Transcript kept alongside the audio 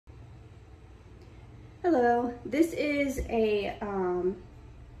Hello, this is a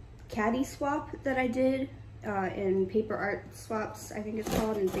Caddy swap that I did in Paper Art Swaps, I think it's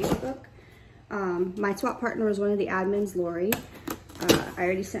called, in Facebook. My swap partner was one of the admins, Lori. I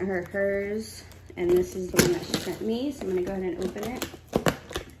already sent her hers, and this is the one that she sent me, so I'm gonna go ahead and open it.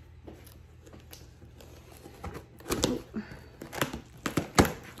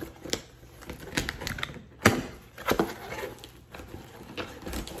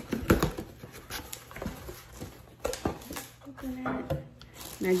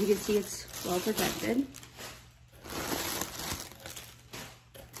 And as you can see, it's well protected.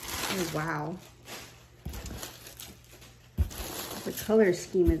 Oh, wow. The color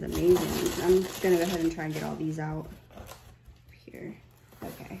scheme is amazing. I'm gonna go ahead and try and get all these out here.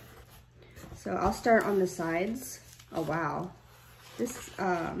 Okay. So I'll start on the sides. Oh, wow. This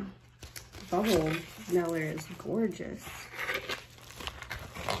bubble mailer is gorgeous.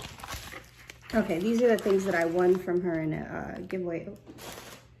 Okay, these are the things that I won from her in a giveaway.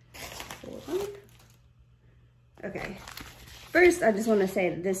 Hold on. Okay. First, I just want to say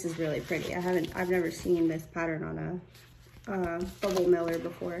that this is really pretty. I've never seen this pattern on a bubble mailer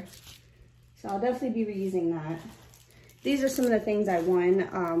before. So I'll definitely be reusing that. These are some of the things I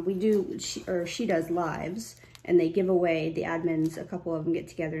won. She does lives, and they give away, the admins, a couple of them get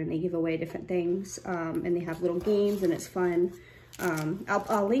together and they give away different things. And they have little games and it's fun.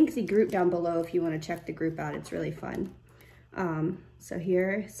 I'll link the group down below if you want to check the group out. It's really fun. So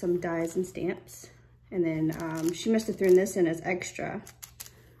here, some dies and stamps. And then she must have thrown this in as extra.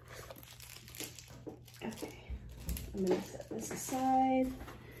 Okay, I'm gonna set this aside.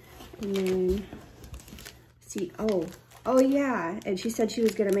 And then, see, oh yeah, and she said she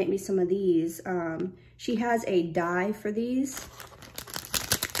was gonna make me some of these. She has a die for these.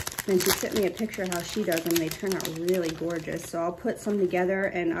 And she sent me a picture of how she does them. They turn out really gorgeous. So I'll put some together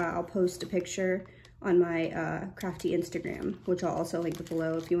and I'll post a picture on my crafty Instagram, which I'll also link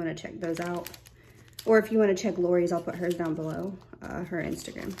below if you want to check those out. Or if you want to check Lori's, I'll put hers down below, her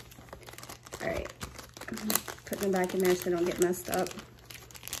Instagram. All right, put them back in there so they don't get messed up.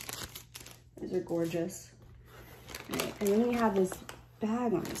 These are gorgeous. All right, and then we have this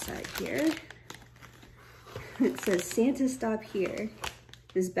bag on the side here. It says Santa stop here.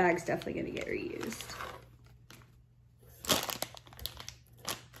 This bag's definitely gonna get reused.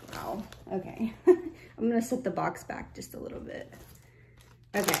 Wow, okay. I'm gonna set the box back just a little bit.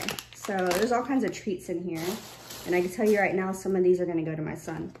 Okay, so there's all kinds of treats in here. And I can tell you right now, some of these are gonna go to my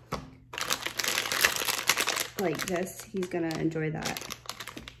son. Like this, he's gonna enjoy that.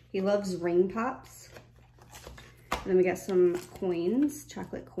 He loves ring pops. And then we got some coins,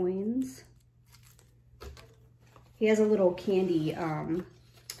 chocolate coins. He has a little candy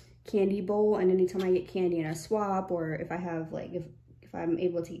bowl, and anytime I get candy in a swap, or if I have if I'm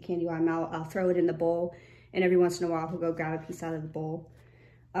able to get candy while I'm out, I'll throw it in the bowl, and every once in a while he'll go grab a piece out of the bowl.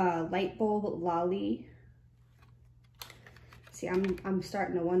 Light bulb lolly. See, I'm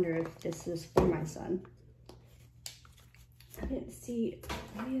starting to wonder if this is for my son. I didn't see,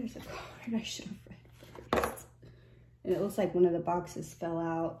 maybe there's a card I should have read first. And it looks like one of the boxes fell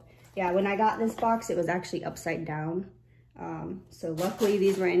out. Yeah, when I got this box, it was actually upside down. So luckily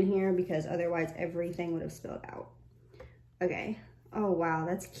these were in here because otherwise everything would have spilled out. Okay. Oh, wow,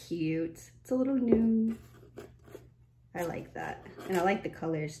 that's cute. It's a little new. I like that. And I like the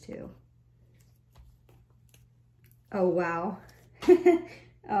colors too. Oh, wow.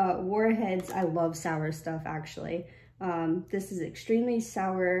 Warheads, I love sour stuff actually. This is extremely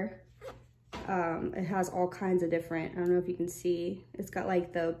sour. It has all kinds of different, I don't know if you can see, it's got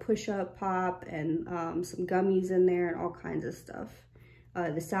like the push-up pop and some gummies in there and all kinds of stuff.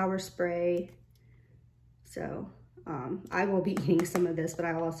 The sour spray. So I will be eating some of this, but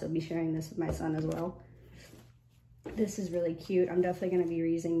I will also be sharing this with my son as well. This is really cute. I'm definitely going to be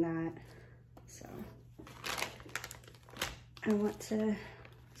reusing that. So I want to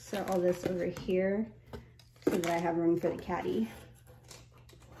set all this over here so that I have room for the caddy.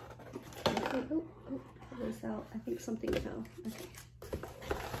 Okay, oh, pull this out. I think something fell. Okay.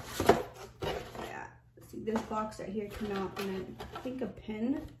 Yeah. See, this box right here came out, and I think a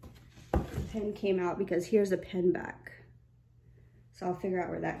pen came out because here's a pen back. So I'll figure out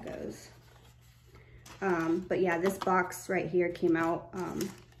where that goes. But yeah, this box right here came out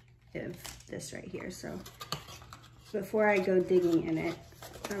of this right here. So before I go digging in it,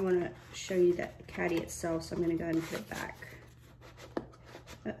 I want to show you that caddy itself. So I'm going to go ahead and put it back.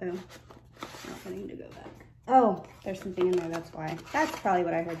 Uh-oh. Not wanting to go back. Oh, there's something in there, that's why. That's probably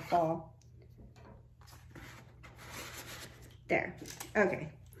what I heard fall. There. Okay.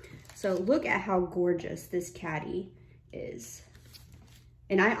 So look at how gorgeous this caddy is.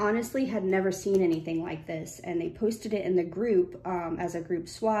 And I honestly had never seen anything like this. And they posted it in the group as a group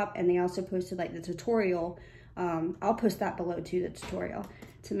swap. And they also posted like the tutorial. I'll post that below too, the tutorial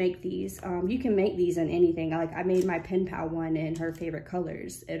to make these. You can make these in anything. Like I made my pen pal one in her favorite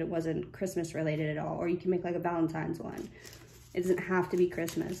colors. And it wasn't Christmas related at all. Or you can make like a Valentine's one. It doesn't have to be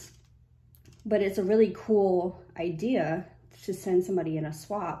Christmas. But it's a really cool idea to send somebody in a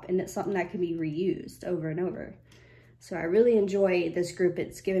swap. And it's something that can be reused over and over. So I really enjoy this group.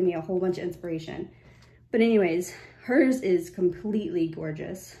 It's given me a whole bunch of inspiration. But anyways, hers is completely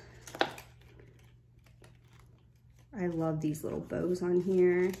gorgeous. I love these little bows on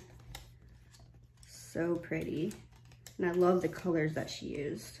here. So pretty. And I love the colors that she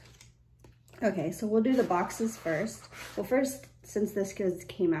used. Okay, so we'll do the boxes first. Well, first, since this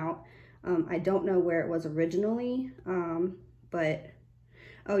came out, I don't know where it was originally, but,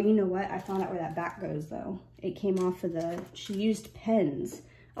 oh, you know what? I found out where that back goes, though. It came off of she used pens.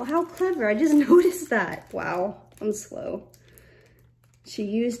 Oh, how clever. I just noticed that. Wow, I'm slow. She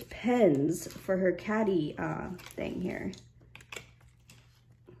used pens for her Caddy thing here.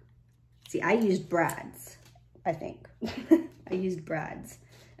 See, I used brads, I think. I used brads,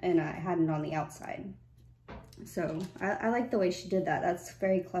 and I had it on the outside. So I like the way she did that. That's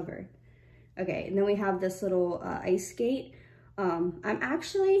very clever. Okay, and then we have this little ice skate.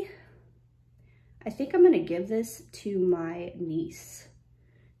 I think I'm gonna give this to my niece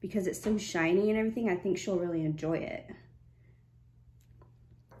because it's so shiny and everything. I think she'll really enjoy it.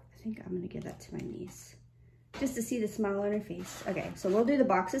 I think I'm gonna give that to my niece just to see the smile on her face. Okay, so we'll do the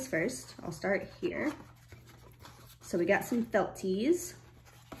boxes first. I'll start here. So we got some felt tees.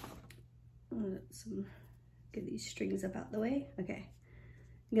 Get these strings up out the way. Okay,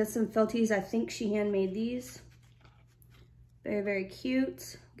 we got some felt tees. I think she handmade these. Very, very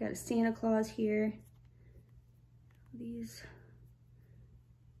cute. Got a Santa Claus here. These.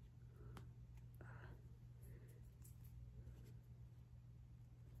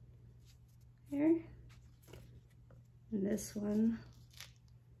 Here. And this one.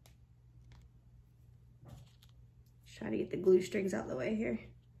 Try to get the glue strings out the way here.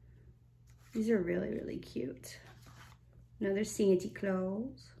 These are really, really cute. Another Santa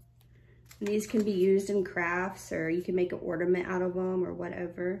Claus. And these can be used in crafts, or you can make an ornament out of them or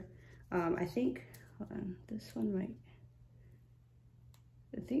whatever. I think, hold on, this one might,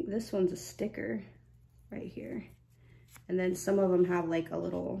 I think this one's a sticker right here. And then some of them have like a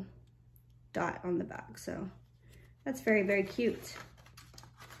little dot on the back. So that's very, very cute.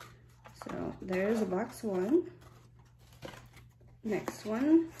 So there's a box one. Next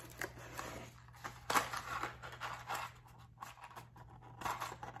one.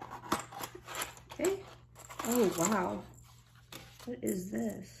 Okay. Oh, wow. What is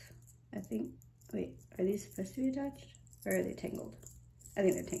this? I think, wait, are these supposed to be attached? Or are they tangled? I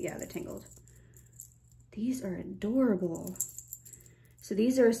think they're, yeah, they're tangled. These are adorable. So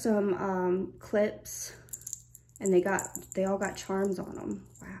these are some clips, and they all got charms on them.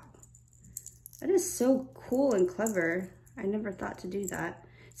 Wow. That is so cool and clever. I never thought to do that.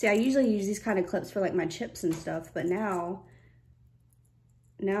 See, I usually use these kind of clips for like my chips and stuff, but now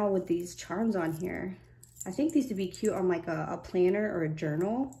with these charms on here, I think these would be cute on like a planner or a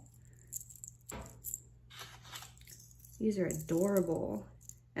journal. These are adorable.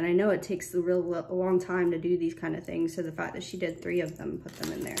 And I know it takes a long time to do these kind of things, so the fact that she did 3 of them, put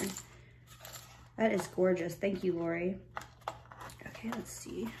them in there. That is gorgeous. Thank you, Lori. Okay, let's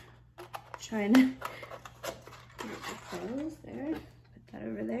see. Trying to get the clothes there. Put that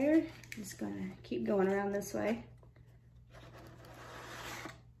over there. I'm just gonna keep going around this way.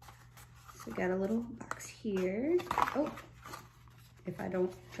 So we got a little box here. Oh, if I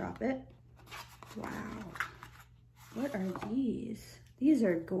don't drop it. Wow. What are these? These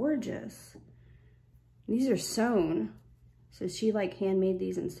are gorgeous. These are sewn. So she like handmade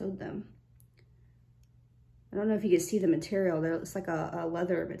these and sewed them. I don't know if you can see the material. It's like a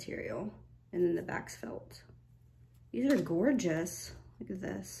leather material. And then the back's felt. These are gorgeous. Look at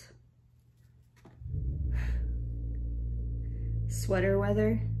this. Sweater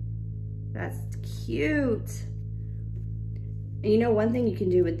weather. That's cute. And you know, one thing you can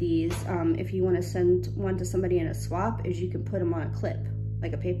do with these, if you want to send one to somebody in a swap, is you can put them on a clip,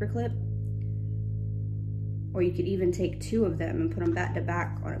 like a paper clip. Or you could even take 2 of them and put them back to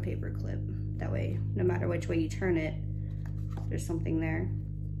back on a paper clip. That way, no matter which way you turn it, there's something there.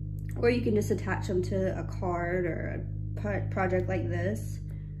 Or you can just attach them to a card or a project like this.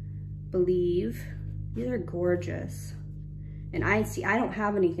 Believe. These are gorgeous. And I don't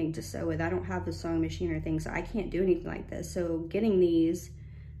have anything to sew with. I don't have the sewing machine or thing, so I can't do anything like this. So getting these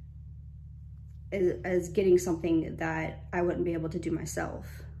as getting something that I wouldn't be able to do myself.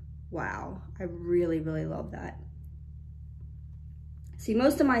 Wow, I really, really love that. See,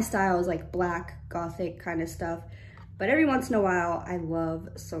 most of my style is like black, gothic kind of stuff, but every once in a while, I love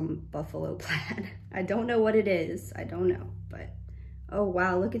some buffalo plaid. I don't know what it is, I don't know, but oh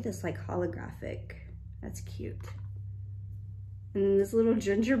wow, look at this like holographic. That's cute. And then this little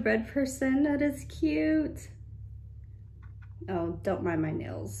gingerbread person, that is cute. Oh, don't mind my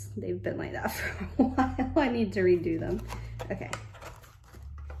nails. They've been like that for a while. I need to redo them. Okay.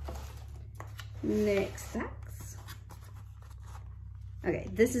 Next sacks. Okay,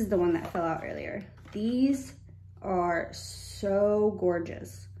 this is the one that fell out earlier. These are so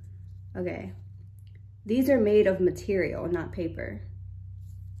gorgeous. Okay. These are made of material, not paper.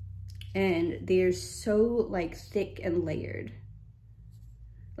 And they're so like thick and layered.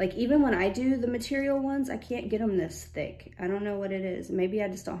 Like even when I do the material ones, I can't get them this thick. I don't know what it is. Maybe I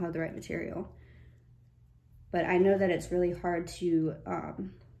just don't have the right material. But I know that it's really hard to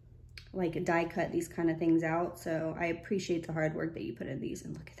like die cut these kind of things out. So I appreciate the hard work that you put in these.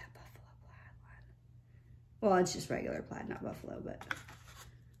 And look at that buffalo plaid one. Well, it's just regular plaid, not buffalo, but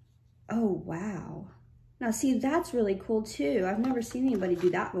oh wow. Now see, that's really cool too. I've never seen anybody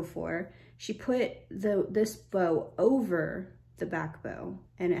do that before. She put this bow over the back bow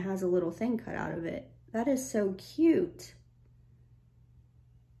and it has a little thing cut out of it. That is so cute.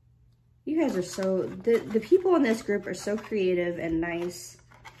 You guys are so, the people in this group are so creative and nice.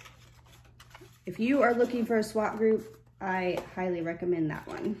 If you are looking for a swap group, I highly recommend that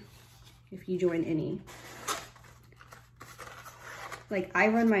one. If you join any. Like I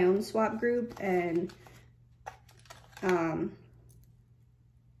run my own swap group and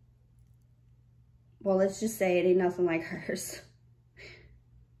well, let's just say it ain't nothing like hers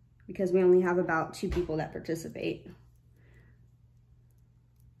because we only have about 2 people that participate.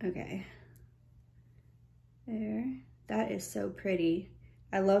 Okay. There. That is so pretty.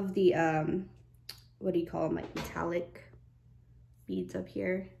 I love the, what do you call them? Like metallic beads up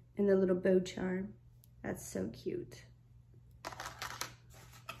here and the little bow charm. That's so cute.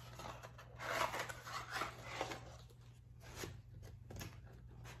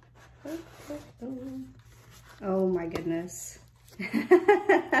 Oh my goodness.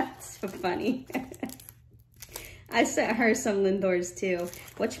 That's so funny. I sent her some Lindors too.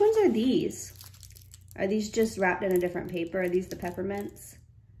 Which ones are these? Are these just wrapped in a different paper? Are these the peppermints?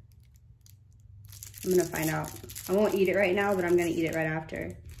 I'm gonna find out. I won't eat it right now, but I'm gonna eat it right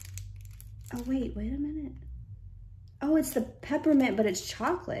after. Oh wait a minute. Oh, it's the peppermint, but it's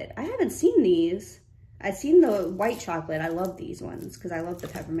chocolate. I haven't seen these. I've seen the white chocolate. I love these ones because I love the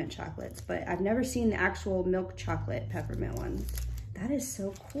peppermint chocolates, but I've never seen the actual milk chocolate peppermint ones. That is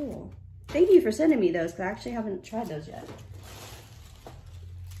so cool. Thank you for sending me those because I actually haven't tried those yet.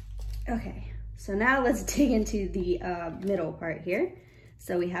 Okay, so now let's dig into the middle part here.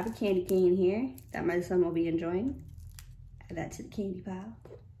 So we have a candy cane here that my son will be enjoying. Add that to the candy pile.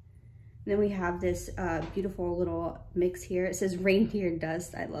 And then we have this beautiful little mix here. It says reindeer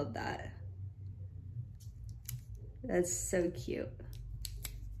dust. I love that. That's so cute.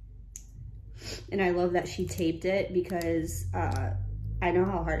 And I love that she taped it because I know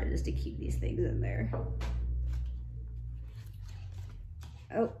how hard it is to keep these things in there.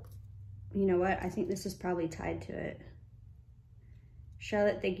 Oh, you know what? I think this is probably tied to it.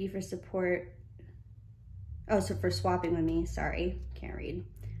 Charlotte, thank you for support. Oh, so for swapping with me. Sorry, can't read.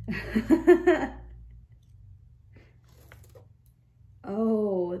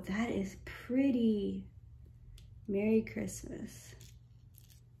 Oh, that is pretty. Merry Christmas.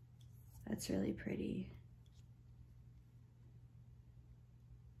 That's really pretty.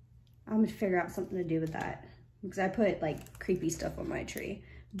 I'm gonna figure out something to do with that because I put like creepy stuff on my tree.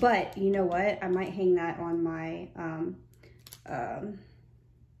 But you know what? I might hang that on my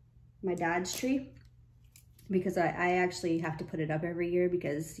my dad's tree because I actually have to put it up every year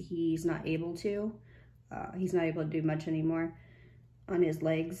because he's not able to. He's not able to do much anymore on his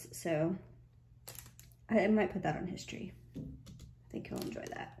legs, so I might put that on his tree. I think he'll enjoy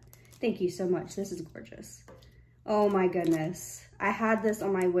that. Thank you so much. This is gorgeous. Oh my goodness. I had this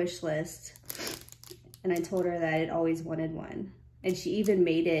on my wish list and I told her that I'd always wanted one. And she even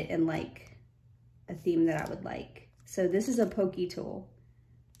made it in like a theme that I would like. So this is a pokey tool.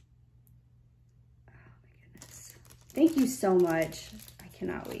 Oh my goodness. Thank you so much. I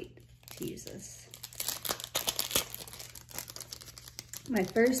cannot wait to use this. My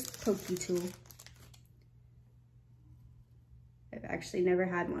first pokey tool. I've actually never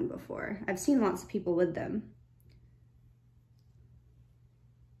had one before. I've seen lots of people with them.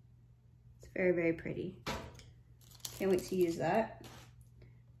 It's very, very pretty. Can't wait to use that.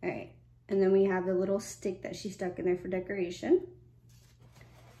 All right, And then we have the little stick that she stuck in there for decoration.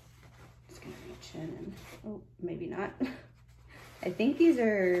 Just gonna reach in and, oh, maybe not. I think these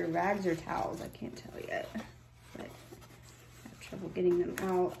are rags or towels. I can't tell yet, but I have trouble getting them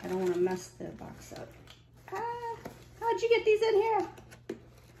out. I don't want to mess the box up. Ah, how'd you get these in here?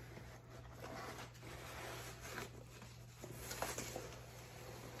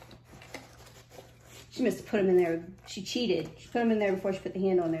 She must have put them in there. She cheated. She put them in there before she put the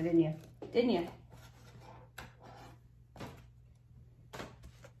handle in there, didn't you? Didn't you?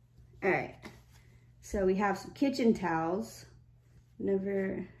 All right. So we have some kitchen towels.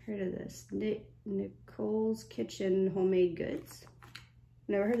 Never heard of this. Nicole's Kitchen Homemade Goods.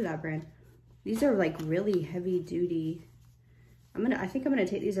 Never heard of that brand. These are like really heavy duty. I think I'm gonna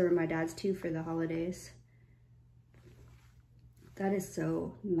take these over to my dad's too for the holidays. That is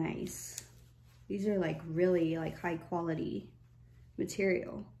so nice. These are like really like high quality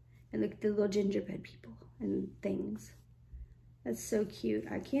material. And look at the little gingerbread people and things. That's so cute.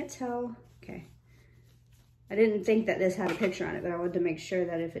 I can't tell. Okay. I didn't think that this had a picture on it, but I wanted to make sure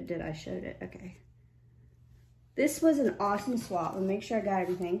that if it did, I showed it. Okay. This was an awesome swap. Let me make sure I got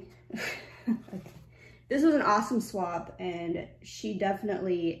everything. Okay. This was an awesome swap, and she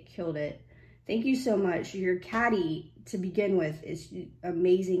definitely killed it. Thank you so much. Your Caddy, to begin with, is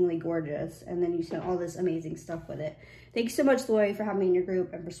amazingly gorgeous, and then you sent all this amazing stuff with it. Thank you so much, Lori, for having me in your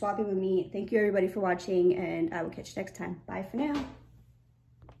group and for swapping with me. Thank you, everybody, for watching, and I will catch you next time. Bye for now.